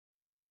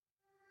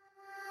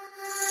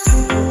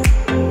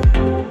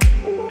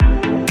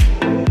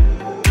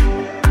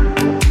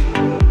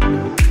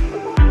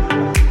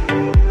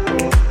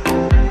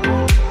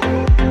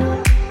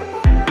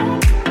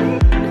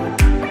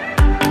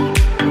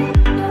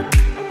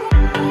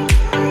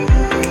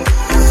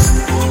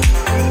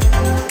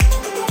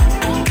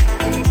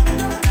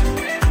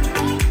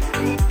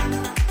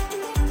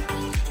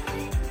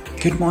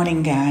Good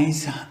morning,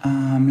 guys.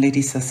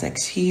 Lady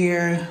Sussex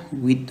here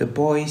with the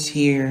boys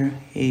here.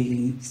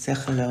 Hey, say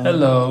hello.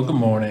 Hello, good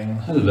morning.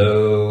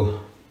 Hello.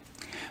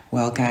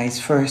 Well, guys,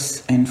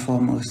 first and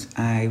foremost,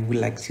 I would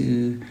like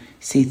to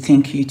say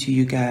thank you to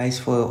you guys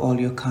for all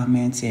your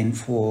comments and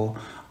for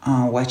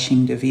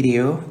watching the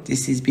video.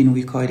 This has been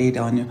recorded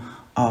on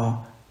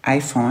our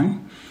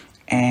iPhone,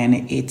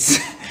 and it's,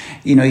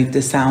 if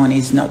the sound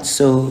is not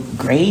so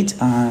great,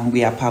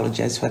 we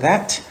apologize for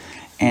that.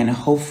 And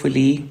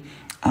hopefully,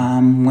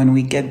 when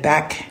we get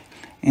back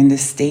in the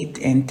state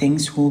and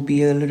things will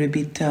be a little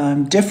bit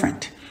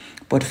different.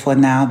 But for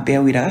now,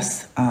 bear with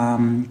us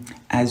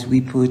as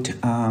we put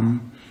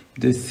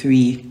the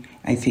three.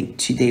 I think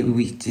today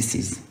this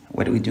is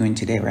what we're doing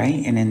today,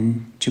 right? And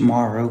then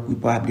tomorrow we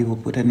probably will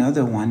put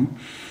another one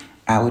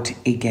out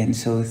again.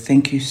 So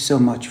thank you so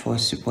much for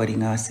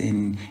supporting us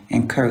and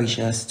encourage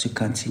us to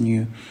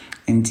continue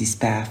in this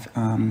path.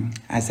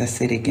 As I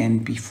said again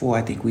before,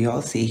 I think we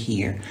all say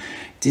here,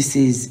 this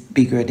is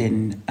bigger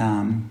than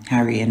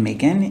Harry and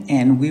Meghan,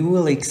 and we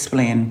will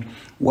explain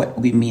what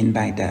we mean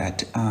by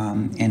that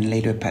in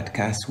later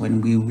podcasts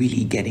when we're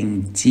really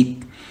getting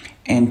deep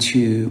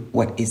into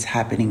what is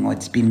happening,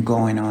 what's been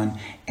going on,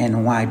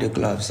 and why the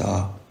gloves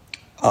are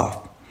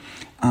off.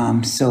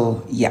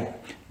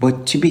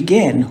 But to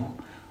begin,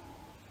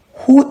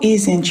 who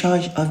is in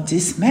charge of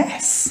this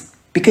mess?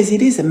 Because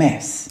it is a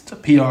mess. It's a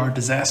PR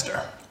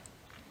disaster.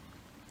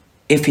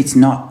 If it's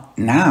not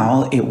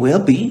now, it will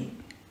be.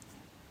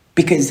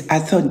 Because I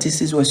thought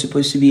this was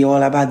supposed to be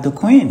all about the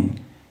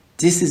Queen.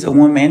 This is a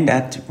woman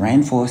that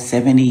ran for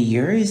 70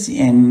 years,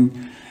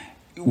 and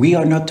we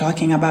are not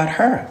talking about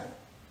her.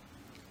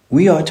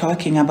 We are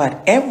talking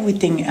about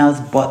everything else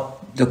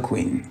but the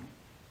Queen.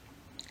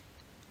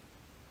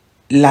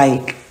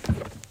 Like,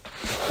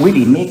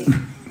 really make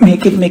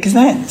it make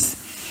sense.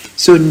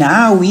 So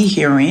now we're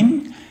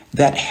hearing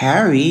that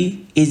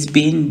Harry is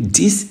being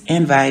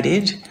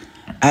disinvited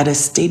at a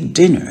state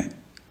dinner.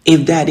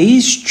 If that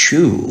is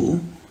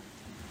true,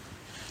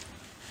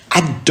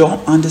 I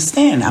don't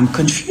understand. I'm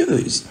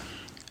confused.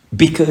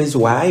 Because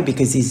why?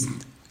 Because he's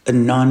a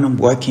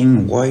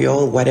non-working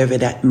royal, whatever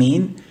that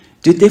means.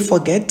 Did they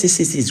forget this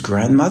is his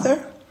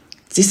grandmother?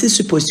 This is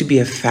supposed to be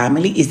a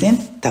family.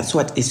 Isn't that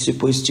what it's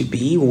supposed to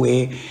be,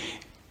 where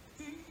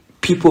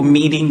people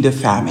meeting the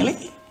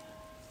family?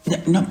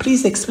 No,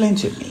 please explain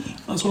to me.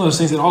 That's one of those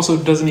things that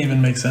also doesn't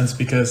even make sense,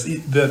 because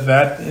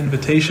that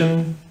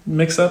invitation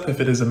mix-up,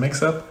 if it is a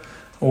mix-up,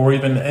 or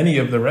even any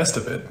of the rest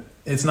of it,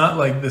 it's not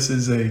like this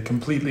is a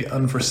completely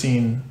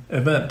unforeseen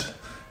event,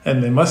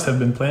 and they must have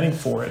been planning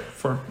for it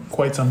for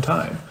quite some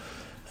time.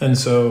 And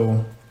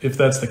so if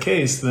that's the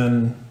case,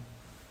 then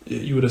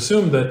you would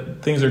assume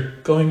that things are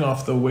going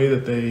off the way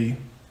that they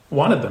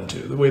wanted them to,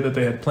 the way that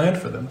they had planned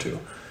for them to.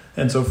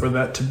 And so for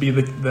that to be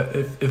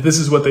if this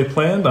is what they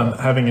planned on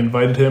having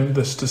invited him,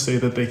 this to say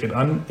that they could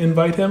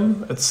uninvite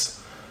him,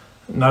 it's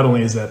not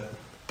only is that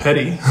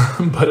petty,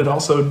 but it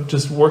also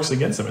just works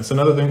against him. It's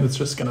another thing that's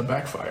just going to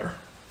backfire.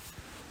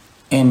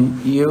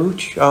 And you,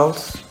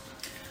 Charles?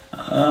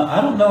 I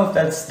don't know if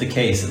that's the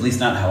case, at least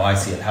not how I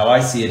see it. How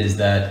I see it is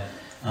that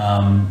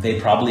they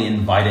probably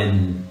invited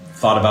and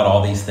thought about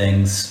all these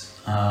things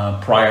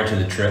prior to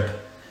the trip,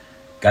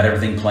 got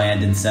everything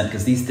planned and sent,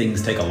 because these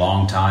things take a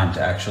long time to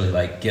actually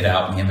get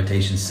out and the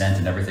invitations sent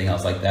and everything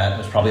else like that.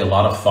 There's probably a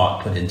lot of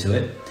thought put into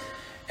it.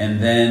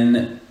 And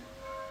then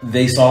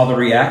they saw the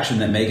reaction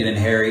that Meghan and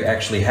Harry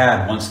actually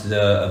had once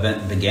the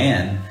event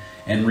began,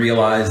 and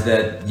realized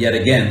that yet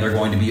again they're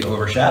going to be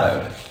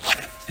overshadowed.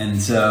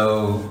 And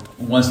so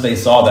once they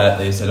saw that,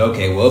 they said,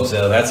 okay, whoops,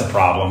 that's a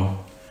problem.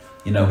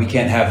 We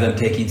can't have them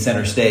taking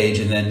center stage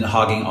and then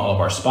hogging all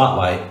of our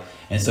spotlight.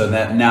 And so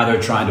that now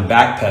they're trying to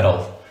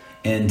backpedal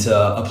into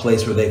a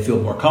place where they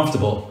feel more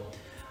comfortable.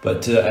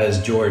 But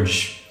as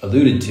George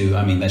alluded to,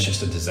 that's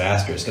just a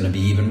disaster. It's going to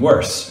be even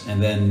worse.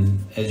 And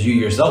then, as you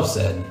yourself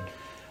said,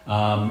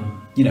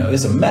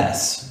 it's a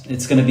mess.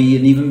 It's going to be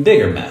an even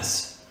bigger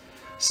mess.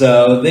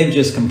 So they've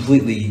just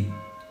completely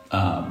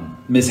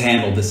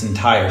mishandled this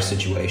entire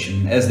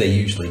situation, as they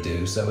usually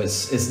do. So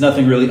it's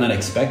nothing really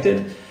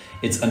unexpected.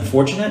 It's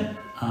unfortunate.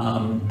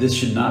 This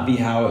should not be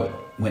how it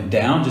went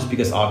down, just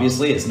because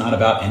obviously it's not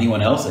about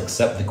anyone else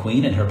except the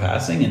Queen and her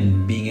passing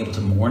and being able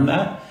to mourn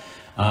that.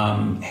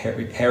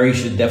 Harry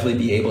should definitely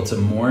be able to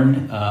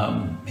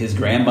mourn his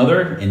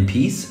grandmother in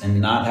peace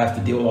and not have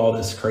to deal with all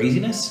this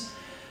craziness.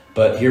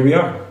 But here we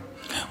are.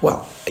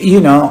 Well,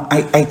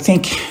 I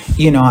think,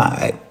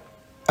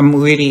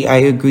 I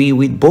agree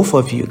with both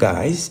of you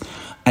guys.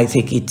 I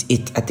think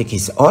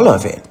it's all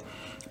of it.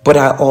 But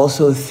I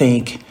also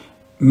think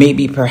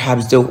maybe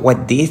perhaps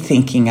what they're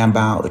thinking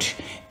about,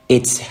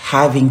 it's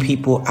having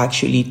people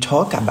actually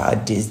talk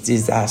about this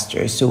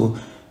disaster. So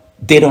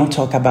they don't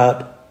talk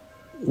about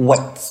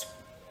what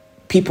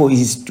people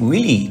is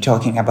really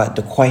talking about,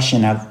 the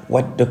question of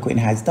what the Queen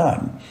has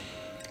done.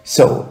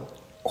 So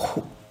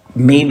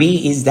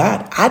maybe is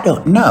that, I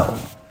don't know.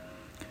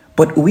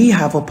 But we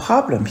have a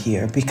problem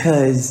here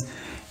because,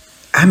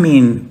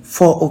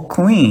 for a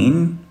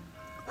queen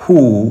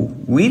who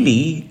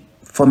really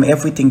from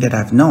everything that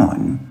I've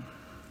known,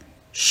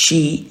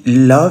 she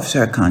loves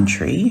her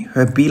country.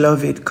 Her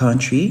beloved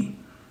country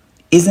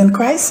is in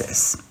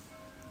crisis.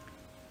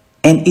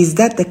 And is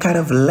that the kind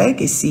of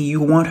legacy you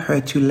want her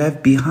to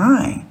leave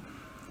behind?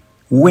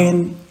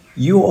 When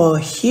you are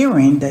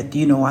hearing that,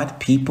 you know what,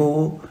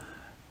 people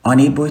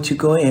unable to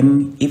go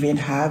and even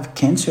have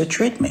cancer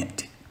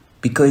treatment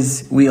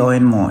because we are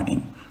in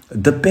mourning.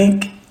 The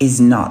bank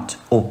is not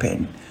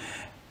open.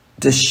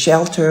 The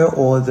shelter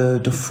or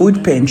the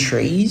food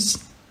pantries,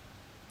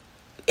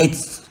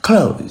 it's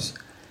closed.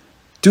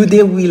 Do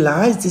they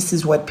realize this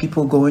is what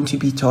people are going to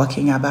be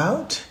talking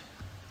about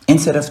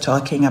instead of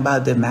talking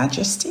about the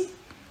majesty?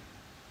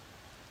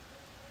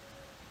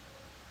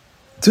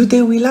 Do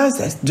they realize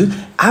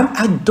that?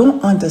 I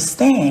don't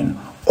understand.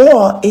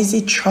 Or is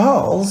it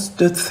Charles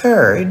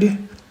III,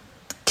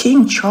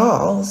 King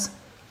Charles,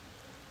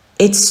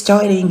 it's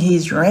starting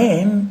his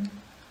reign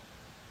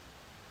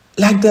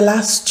like the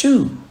last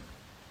two?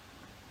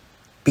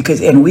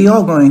 Because, and we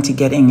are going to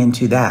getting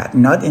into that,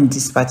 not in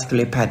this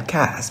particular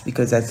podcast,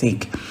 because I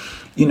think,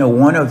 you know,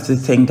 one of the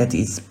things that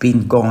has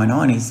been going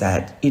on is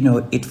that, you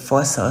know, it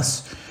forces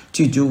us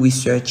to do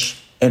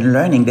research and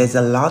learning. There's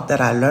a lot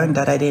that I learned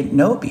that I didn't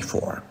know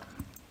before.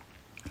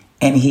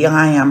 And here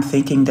I am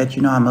thinking that,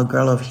 you know, I'm a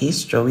girl of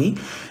history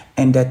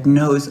and that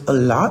knows a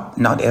lot,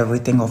 not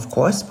everything, of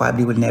course,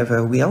 probably will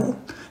never will.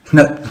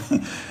 Not,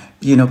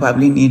 you know,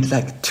 probably need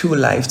like 2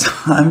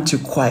 lifetimes to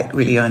quite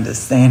really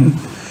understand,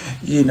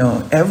 you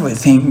know,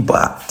 everything.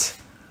 But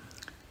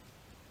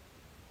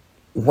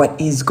what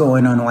is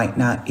going on right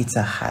now, it's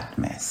a hot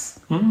mess.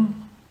 Mm.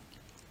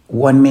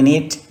 1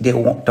 minute, they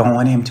don't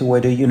want him to wear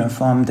the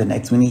uniform. The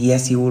next minute,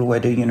 yes, he will wear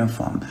the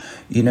uniform.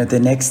 You know, the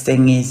next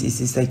thing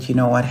is like, you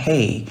know what,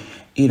 hey,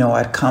 you know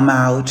what, come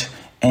out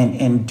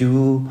and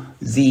do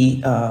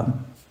the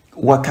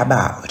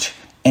walkabout.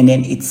 And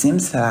then it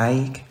seems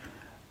like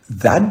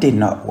that did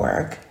not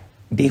work.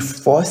 They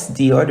forced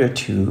the other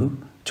two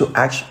to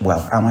actually,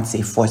 well, I won't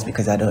say forced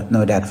because I don't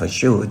know that for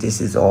sure.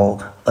 This is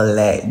all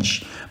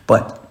alleged.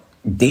 But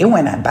they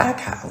went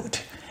back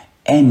out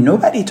and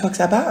nobody talks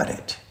about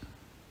it.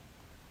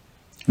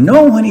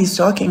 No one is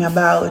talking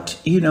about,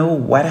 you know,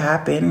 what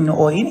happened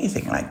or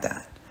anything like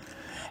that.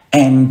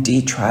 And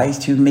they try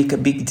to make a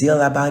big deal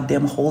about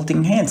them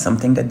holding hands,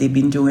 something that they've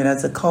been doing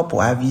as a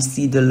couple.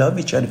 Obviously, they love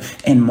each other.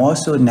 And more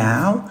so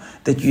now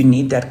that you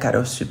need that kind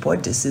of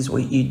support, this is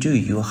what you do.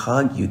 You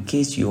hug, you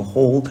kiss, you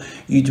hold,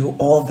 you do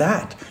all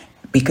that.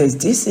 Because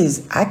this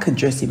is, I could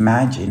just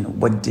imagine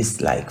what this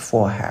is like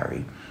for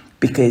Harry.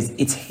 Because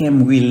it's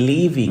him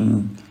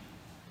reliving,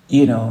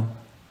 you know,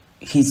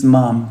 his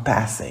mom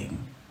passing.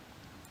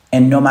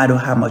 And no matter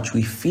how much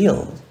we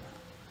feel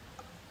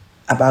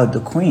about the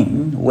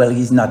Queen, well,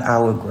 he's not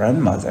our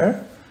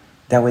grandmother.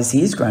 That was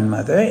his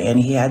grandmother, and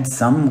he had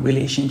some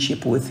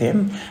relationship with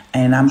him.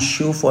 And I'm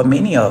sure for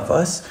many of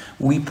us,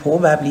 we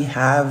probably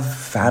have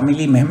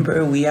family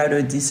member we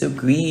either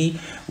disagree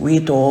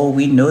with, or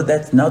we know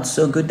that's not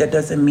so good. That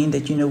doesn't mean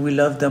that, you know, we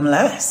love them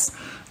less.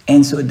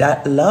 And so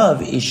that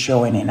love is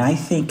showing. And I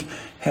think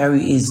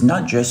Harry is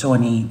not just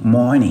only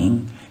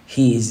mourning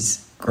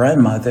his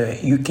grandmother.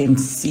 You can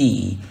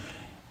see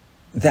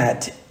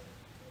that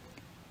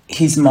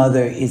his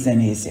mother is in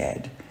his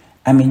head.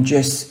 I mean,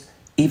 just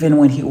even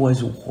when he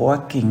was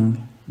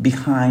walking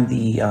behind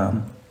the,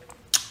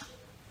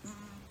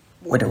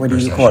 what do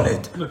you call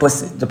it?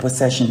 The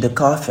procession, the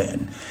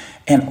coffin.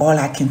 And all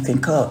I can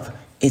think of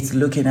is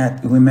looking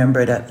at,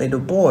 remember that little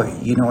boy,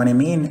 you know what I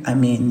mean? I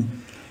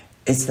mean,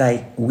 it's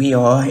like we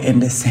are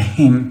in the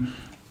same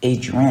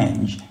age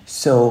range.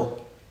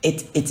 So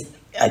it's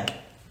like,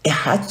 it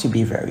has to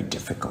be very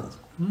difficult.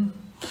 Mm.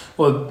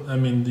 Well, I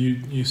mean,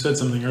 you said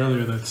something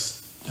earlier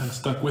that's kind of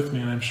stuck with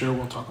me, and I'm sure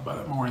we'll talk about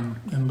it more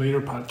in later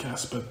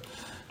podcasts, but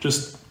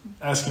just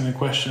asking the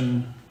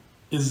question,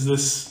 is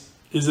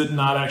it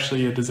not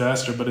actually a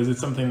disaster, but is it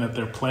something that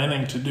they're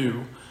planning to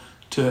do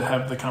to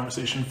have the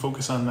conversation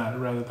focus on that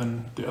rather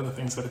than the other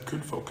things that it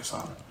could focus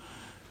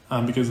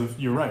on? Because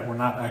you're right, we're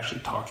not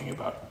actually talking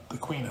about the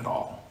Queen at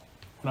all.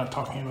 We're not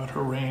talking about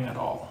her reign at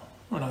all.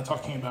 We're not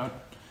talking about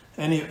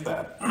any of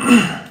that.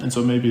 And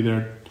so maybe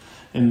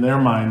in their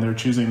mind, they're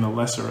choosing the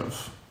lesser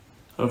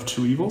of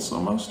two evils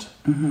almost.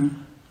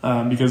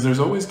 Mm-hmm. Because there's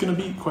always going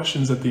to be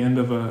questions at the end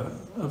of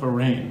a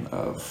reign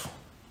of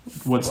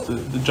what's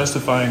the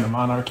justifying the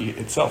monarchy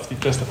itself, the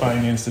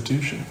justifying the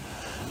institution.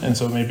 And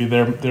so maybe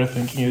their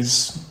thinking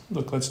is,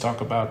 look, let's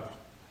talk about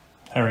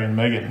Harry and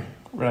Meghan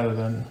rather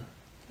than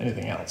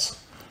anything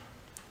else.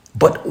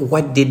 But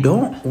what they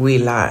don't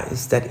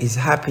realize that is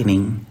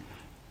happening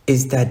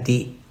is that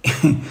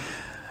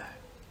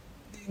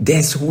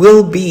there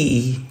will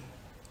be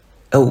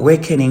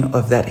awakening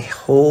of that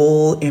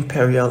whole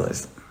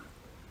imperialism,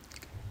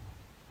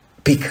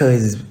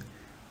 because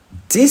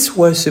this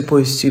was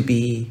supposed to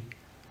be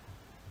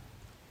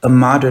a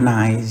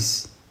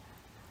modernized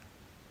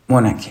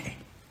monarchy.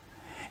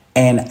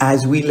 And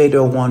as we later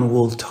on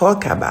will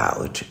talk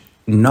about,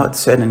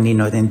 certainly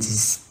not in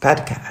this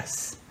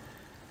podcast,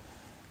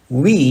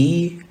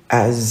 we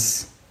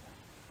as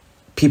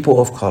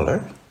people of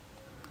color,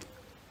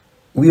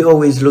 we're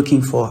always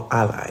looking for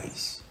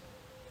allies.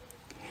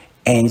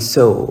 And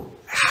so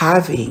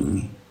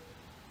having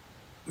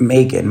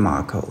Meghan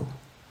Markle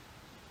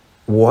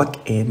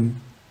walk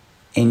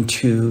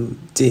into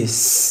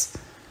this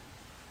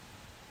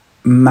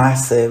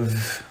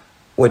massive,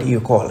 what do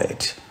you call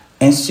it,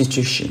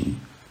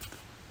 institution,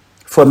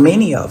 for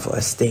many of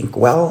us think,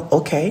 well,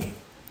 okay,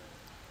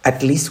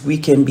 at least we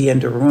can be in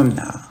the room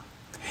now.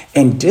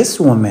 And this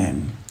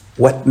woman,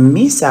 what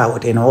miss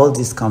out in all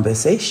this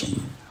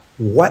conversation,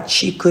 what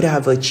she could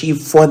have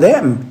achieved for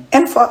them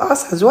and for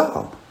us as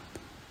well.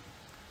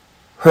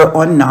 Her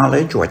own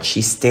knowledge, what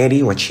she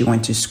studied, what she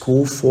went to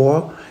school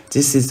for.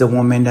 This is the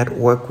woman that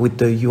worked with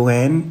the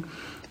UN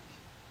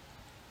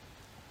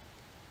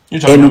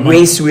in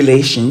race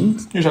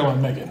relations. You're talking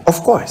about Meghan.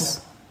 Of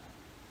course.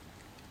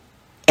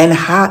 And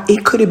how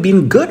it could have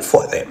been good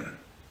for them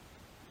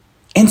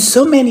in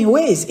so many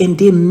ways. And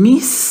they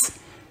miss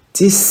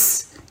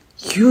this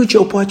huge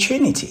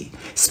opportunity,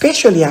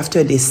 especially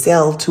after they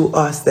sell to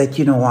us that,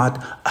 you know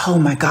what, oh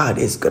my God,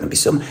 it's going to be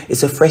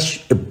it's a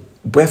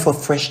breath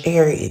of fresh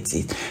air.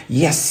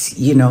 Yes,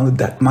 you know,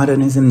 that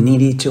modernism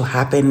needed to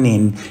happen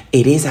and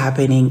it is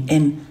happening.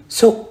 And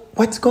so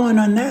what's going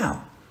on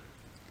now?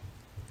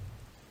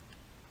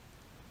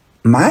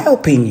 My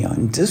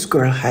opinion, this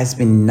girl has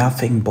been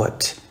nothing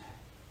but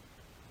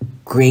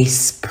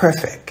grace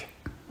perfect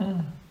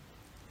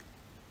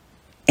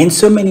in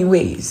so many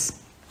ways.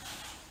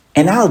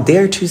 And I'll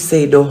dare to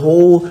say the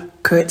whole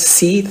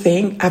curtsy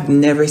thing, I've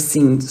never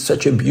seen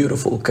such a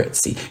beautiful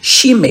curtsy.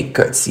 She make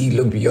curtsy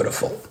look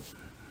beautiful.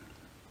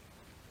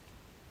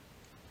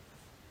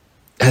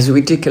 As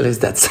ridiculous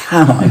that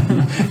sounds,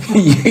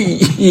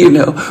 you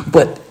know,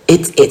 but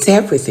it's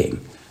everything.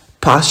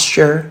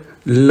 Posture,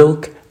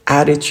 look,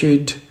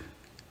 attitude,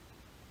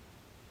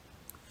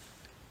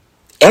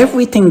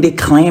 everything they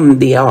claim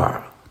they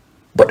are.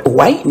 But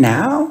right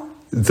now,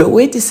 the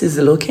way this is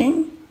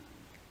looking,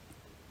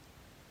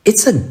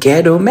 it's a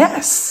ghetto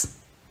mess.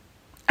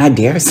 I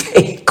dare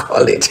say,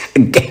 call it a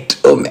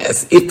ghetto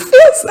mess. It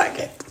feels like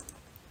it.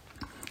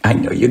 I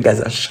know you guys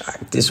are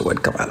shocked this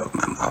word come out of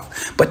my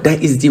mouth, but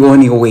that is the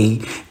only way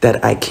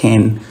that I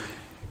can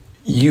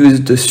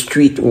use the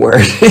street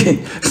word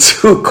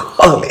to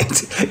call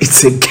it.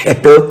 It's a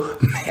ghetto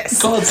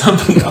mess. Call it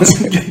something else.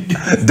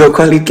 Don't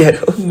call it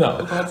ghetto?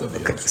 No, call it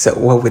something else. So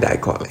what would I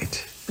call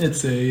it?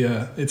 It's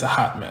a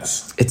hot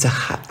mess. It's a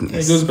hot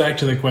mess. It goes back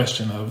to the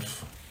question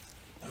of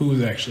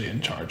who's actually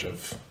in charge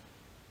of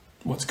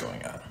what's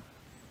going on.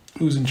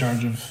 Who's in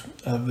charge of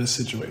this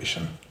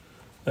situation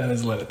that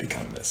has let it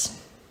become this.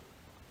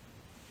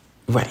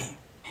 Right.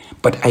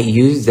 But I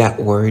use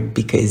that word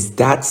because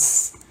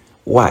that's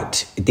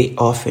what they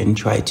often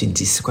try to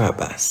describe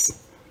us.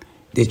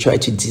 They try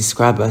to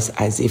describe us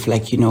as if,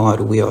 like, you know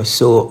what, we are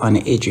so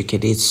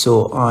uneducated,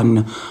 so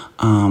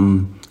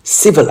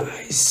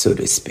uncivilized, so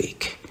to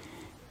speak.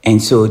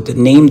 And so the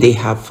name they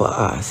have for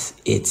us,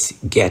 it's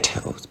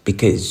ghetto,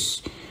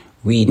 because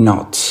we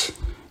don't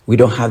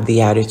have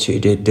the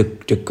attitude,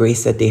 the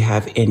grace that they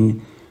have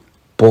in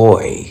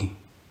boy.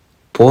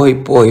 And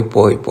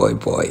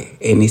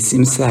it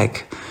seems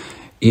like,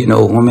 you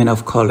know, women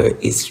of color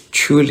is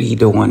truly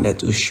the one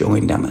that is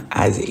showing them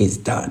as it's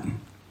done.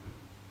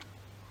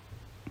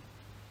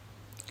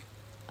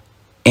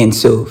 And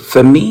so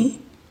for me,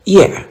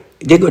 yeah,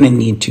 they're going to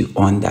need to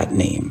own that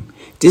name.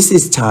 This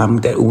is time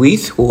that we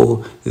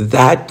throw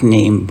that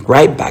name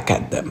right back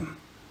at them.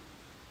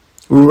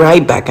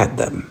 Right back at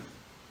them.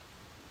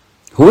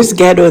 Who's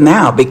ghetto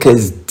now?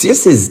 Because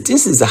this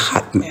is a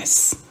hot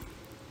mess.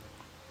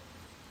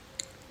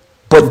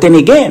 But then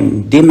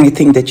again, they may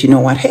think that, you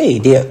know what, hey,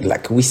 they're,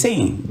 like we're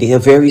saying, they are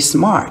very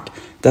smart.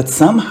 That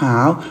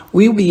somehow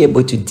we'll be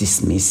able to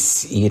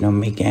dismiss, you know,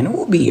 Meghan.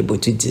 We'll be able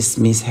to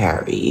dismiss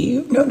Harry.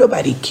 You know,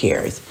 nobody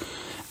cares.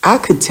 I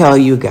could tell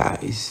you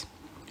guys,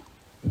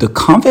 the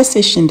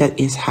conversation that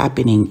is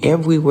happening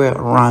everywhere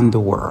around the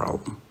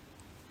world,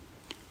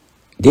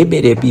 they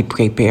better be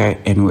prepared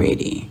and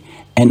ready.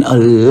 And a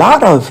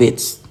lot of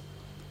it,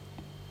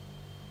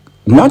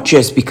 not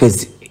just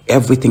because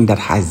everything that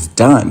has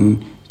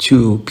done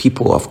to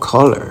people of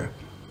color,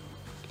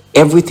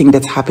 everything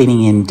that's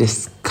happening in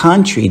this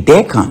country,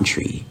 their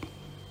country.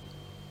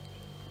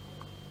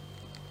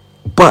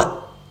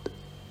 But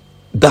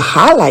the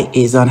highlight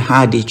is on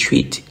how they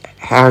treat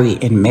Harry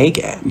and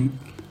Meghan.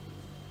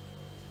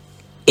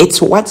 It's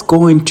what's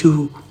going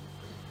to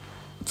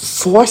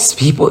force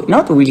people,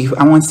 not really,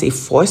 I won't say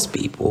force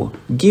people,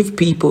 give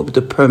people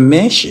the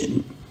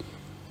permission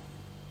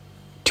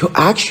to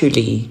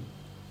actually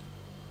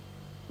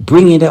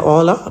bring it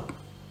all up.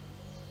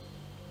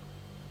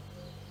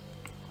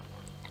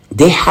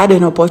 They had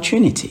an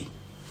opportunity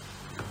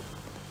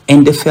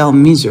and they fell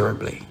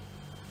miserably.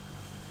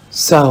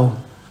 So,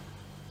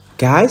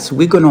 guys,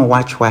 we're going to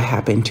watch what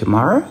happened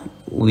tomorrow.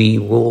 We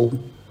will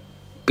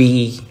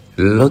be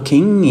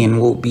looking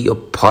and we'll be a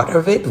part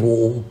of it.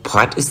 We'll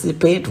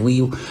participate.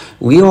 We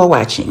are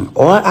watching.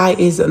 All eye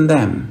is on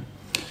them.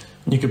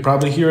 You could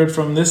probably hear it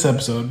from this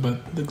episode,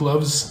 but the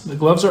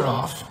gloves are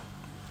off.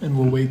 and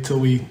we'll wait till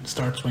we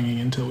start swinging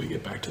until we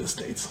get back to the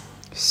States.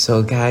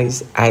 So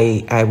guys,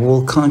 I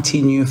will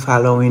continue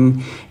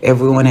following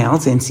everyone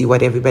else and see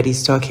what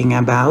everybody's talking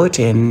about.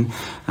 And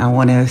I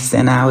want to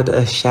send out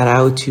a shout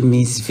out to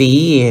Miss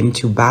V and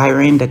to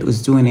Byron that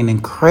was doing an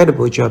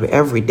incredible job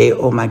every day.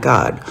 Oh my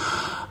God.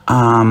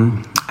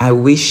 I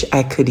wish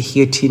I could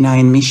hear Tina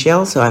and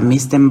Michelle, so I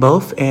miss them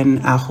both, and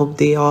I hope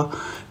they are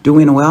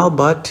doing well,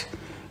 but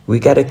we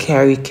got to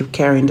keep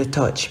carrying the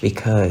torch,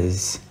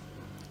 because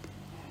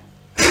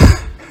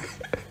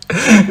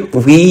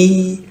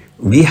we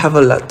have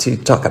a lot to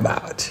talk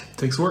about.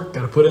 Takes work.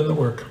 Got to put in the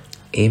work.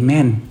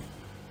 Amen.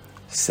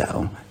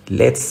 So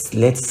let's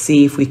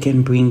see if we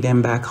can bring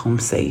them back home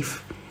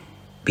safe,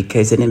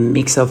 because in the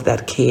mix of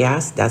that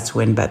chaos, that's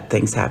when bad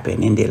things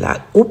happen, and they're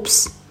like,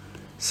 oops.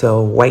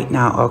 So right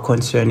now, our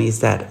concern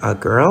is that our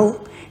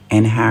girl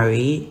and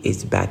Harry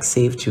is back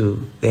safe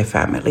to their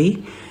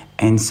family,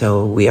 and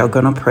so we are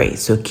gonna pray.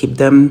 So keep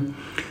them,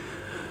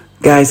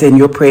 guys, in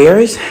your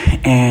prayers,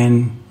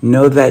 and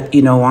know that,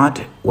 you know what,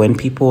 when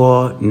people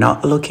are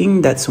not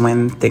looking, that's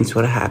when things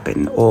will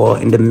happen, or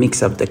in the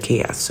mix of the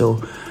chaos.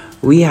 So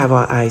we have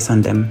our eyes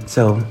on them.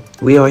 So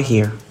we are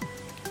here.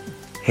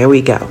 Here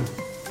we go.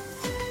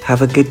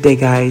 Have a good day,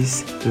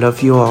 guys.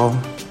 Love you all.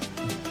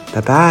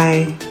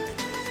 Bye-bye.